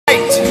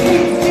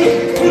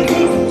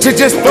to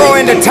just throw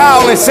in the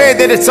towel and say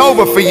that it's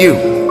over for you.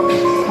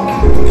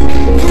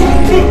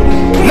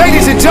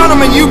 Ladies and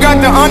gentlemen, you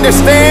got to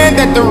understand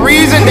that the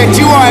reason that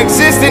you are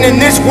existing in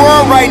this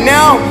world right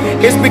now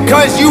is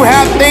because you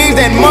have things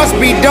that must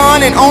be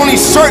done, and only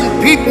certain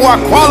people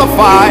are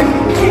qualified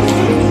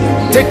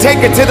to take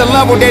it to the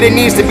level that it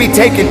needs to be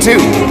taken to.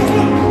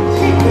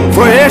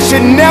 For there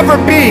should never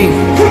be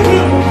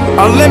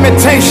a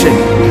limitation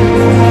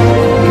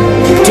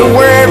to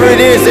wherever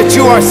it is that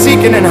you are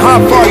seeking and how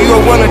far you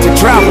are willing to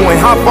travel and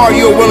how far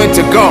you are willing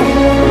to go.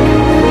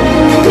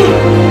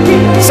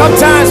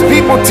 Sometimes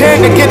people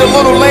tend to get a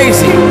little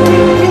lazy.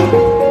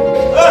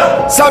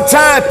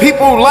 Sometimes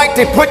people like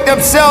to put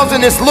themselves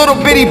in this little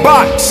bitty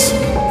box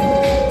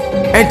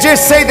and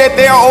just say that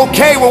they are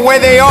okay with where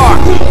they are.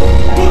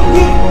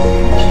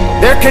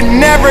 There can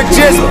never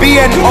just be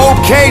an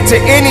okay to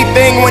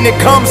anything when it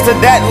comes to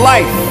that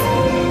life.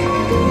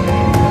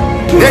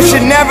 There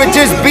should never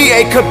just be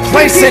a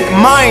complacent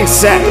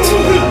mindset.